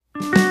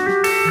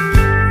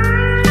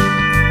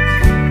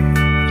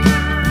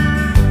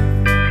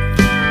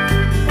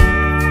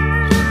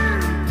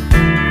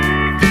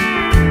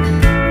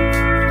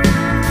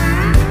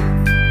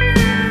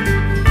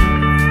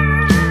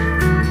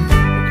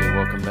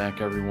back,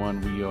 everyone.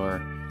 We are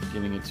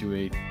getting into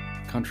a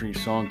country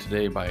song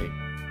today by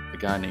a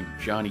guy named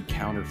Johnny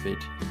Counterfeit.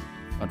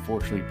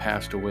 Unfortunately,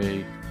 passed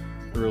away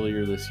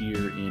earlier this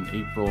year in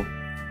April.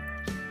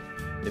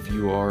 If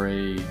you are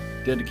a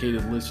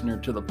dedicated listener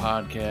to the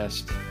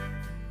podcast,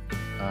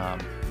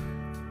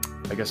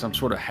 I guess I'm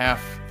sort of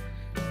half.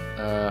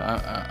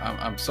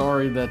 I'm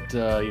sorry that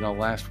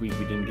last week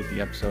we didn't get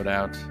the episode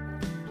out.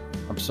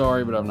 I'm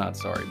sorry, but I'm not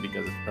sorry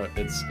because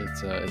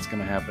it's going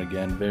to happen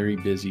again. Very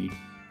busy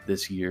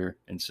this year,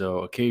 and so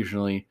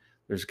occasionally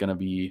there's going to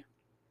be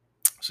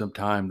some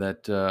time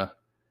that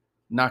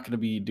not going to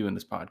be doing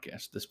this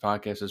podcast. This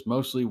podcast is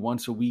mostly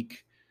once a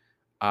week.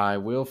 I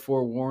will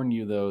forewarn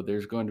you, though,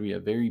 there's going to be a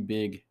very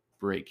big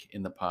break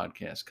in the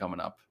podcast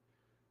coming up.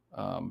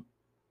 We're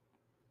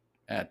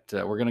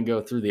going to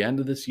go through the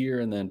end of this year,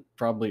 and then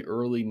probably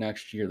early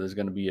next year, there's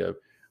going to be a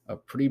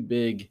pretty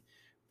big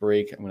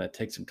break. I'm going to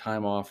take some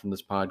time off from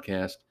this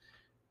podcast,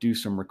 do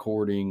some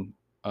recording,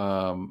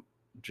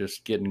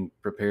 just getting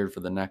prepared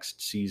for the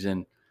next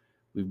season.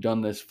 We've done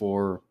this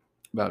for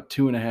about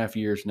 2.5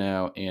 years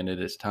now, and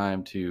it is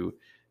time to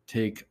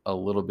take a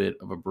little bit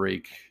of a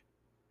break.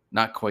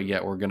 Not quite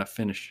yet. We're going to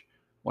finish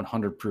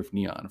 100 Proof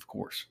Neon, of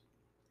course.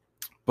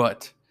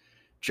 But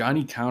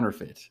Johnny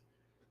Counterfeit.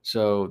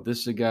 So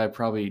this is a guy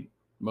probably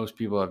most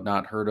people have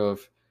not heard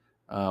of.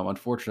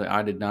 Unfortunately,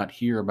 I did not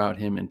hear about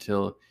him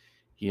until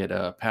he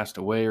had passed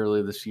away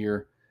earlier this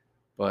year.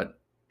 But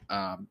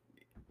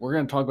we're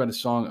going to talk about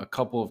his song A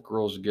Couple of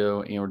Girls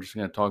Ago, and we're just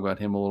going to talk about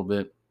him a little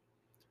bit.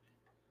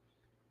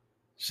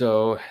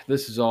 So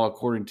this is all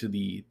according to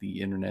the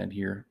internet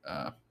here.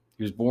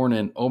 He was born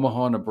in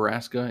Omaha,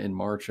 Nebraska in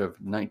March of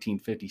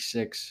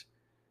 1956.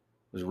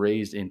 Was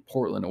raised in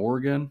Portland,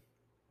 Oregon.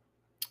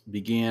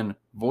 Began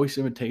voice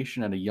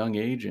imitation at a young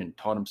age and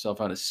taught himself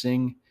how to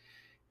sing.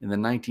 In the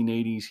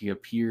 1980s, he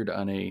appeared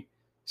on a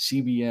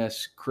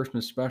CBS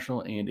Christmas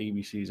special and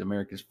ABC's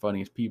America's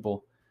Funniest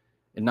People.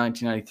 In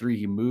 1993,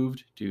 he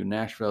moved to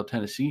Nashville,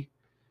 Tennessee,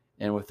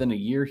 and within a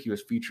year, he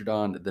was featured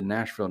on the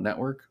Nashville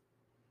Network.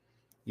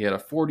 He had a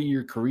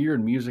 40-year career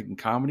in music and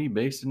comedy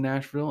based in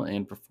Nashville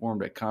and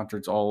performed at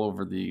concerts all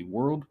over the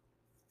world.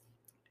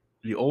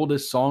 The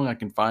oldest song I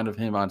can find of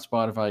him on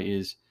Spotify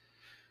is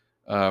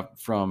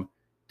from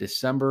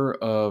December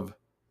of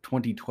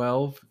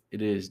 2012.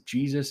 It is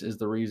Jesus is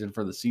the Reason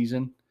for the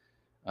Season.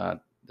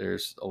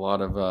 There's a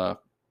lot of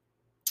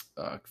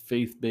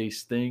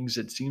faith-based things,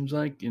 it seems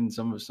like, in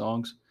some of his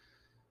songs.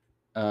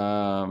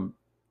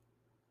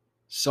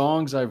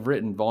 Songs I've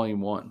Written, Volume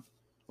 1,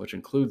 which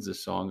includes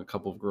this song, A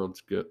Couple of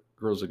Girls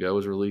Ago,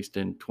 was released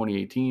in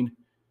 2018.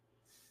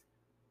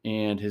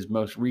 And his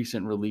most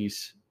recent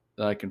release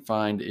that I can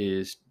find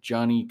is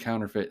Johnny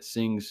Counterfeit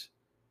Sings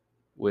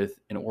with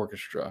an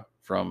Orchestra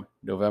from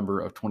November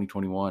of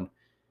 2021.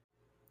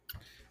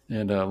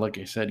 And like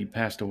I said, he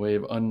passed away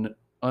of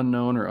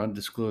unknown or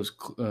undisclosed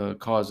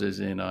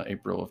causes in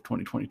April of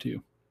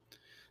 2022.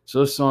 So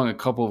this song, A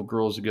Couple of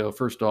Girls Ago,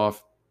 first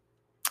off,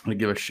 I'm going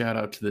to give a shout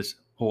out to this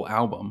whole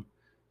album,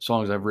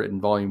 Songs I've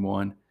Written, Volume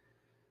 1.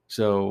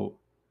 So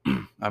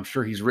I'm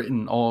sure he's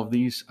written all of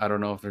these. I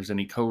don't know if there's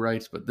any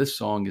co-writes, but this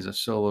song is a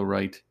solo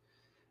write.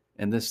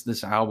 And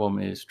this album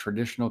is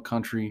traditional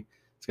country.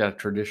 It's got a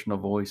traditional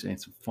voice and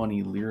some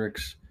funny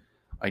lyrics.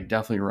 I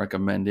definitely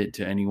recommend it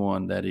to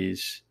anyone that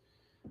is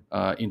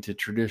into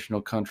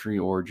traditional country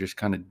or just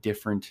kind of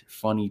different,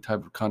 funny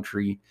type of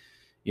country.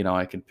 You know,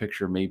 I can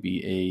picture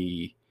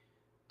maybe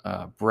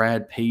a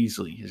Brad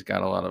Paisley has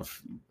got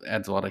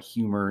adds a lot of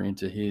humor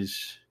into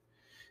his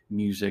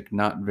music.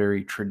 Not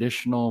very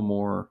traditional,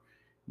 more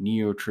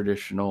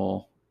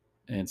neo-traditional,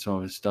 and some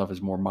of his stuff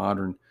is more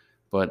modern.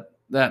 But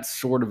that's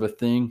sort of a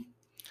thing.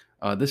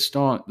 This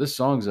song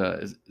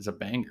is a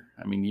banger.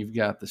 I mean, you've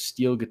got the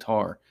steel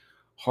guitar,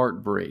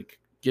 Heartbreak,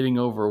 Getting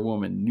Over a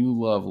Woman, New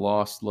Love,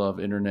 Lost Love,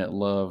 Internet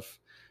Love,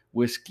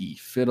 Whiskey,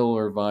 fiddle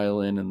or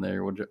violin in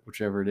there,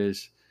 whichever it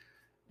is.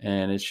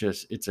 And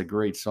it's a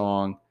great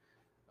song.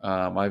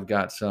 I've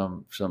got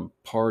some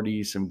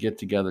parties, some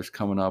get-togethers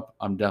coming up.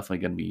 I'm definitely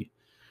going to be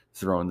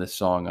throwing this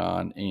song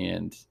on,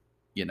 and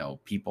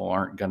people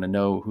aren't going to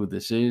know who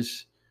this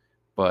is,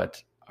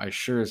 but I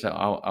sure as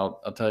hell,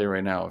 I'll tell you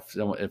right now,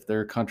 if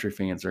they're country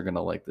fans, they're going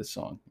to like this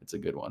song. It's a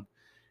good one.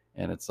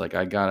 And it's like,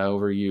 I got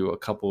over you a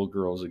couple of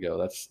girls ago.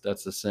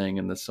 That's the saying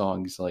in the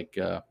song. It's like,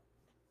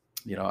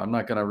 I'm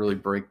not going to really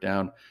break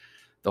down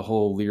the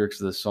whole lyrics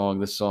of the song.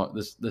 This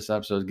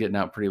episode is getting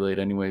out pretty late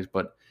anyways,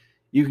 but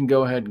you can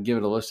go ahead and give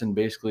it a listen.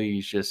 Basically,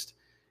 he's just,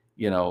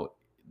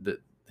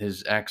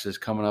 his ex is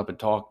coming up and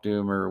talk to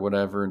him or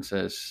whatever and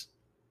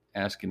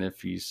asking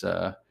if he's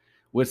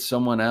with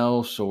someone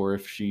else or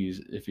if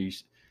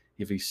he's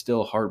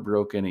still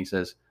heartbroken. He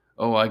says,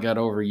 "Oh, I got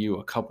over you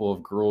a couple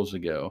of girls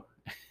ago."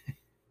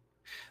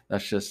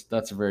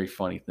 That's a very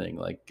funny thing.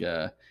 Like,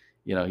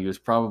 he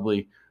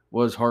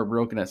was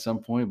heartbroken at some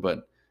point,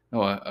 but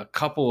no, a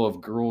couple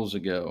of girls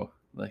ago.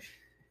 Like,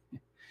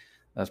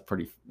 that's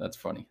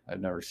funny.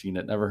 I've never seen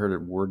it, never heard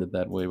it worded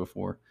that way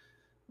before.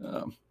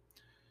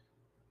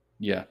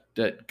 Yeah,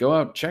 go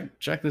out,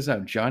 check this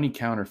out. Johnny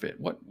Counterfeit.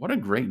 What a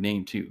great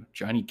name too.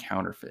 Johnny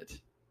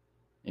Counterfeit.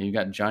 And you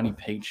got Johnny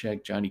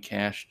Paycheck, Johnny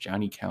Cash,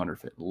 Johnny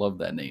Counterfeit. Love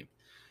that name.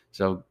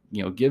 So,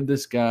 give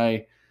this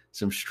guy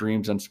some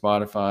streams on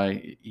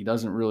Spotify. He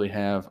doesn't really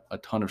have a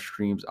ton of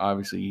streams.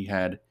 Obviously, he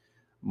had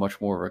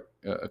much more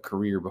of a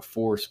career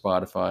before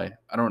Spotify.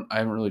 I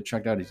haven't really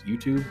checked out his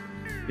YouTube.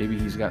 Maybe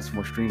he's got some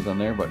more streams on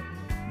there, but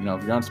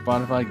if you're on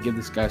Spotify, give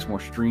this guy some more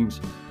streams.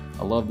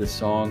 I love this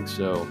song,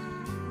 so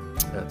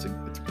it's a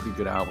pretty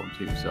good album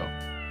too. So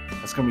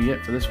that's gonna be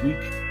it for this week,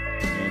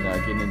 and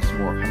getting into some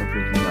more Hunter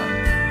Freaking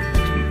Out.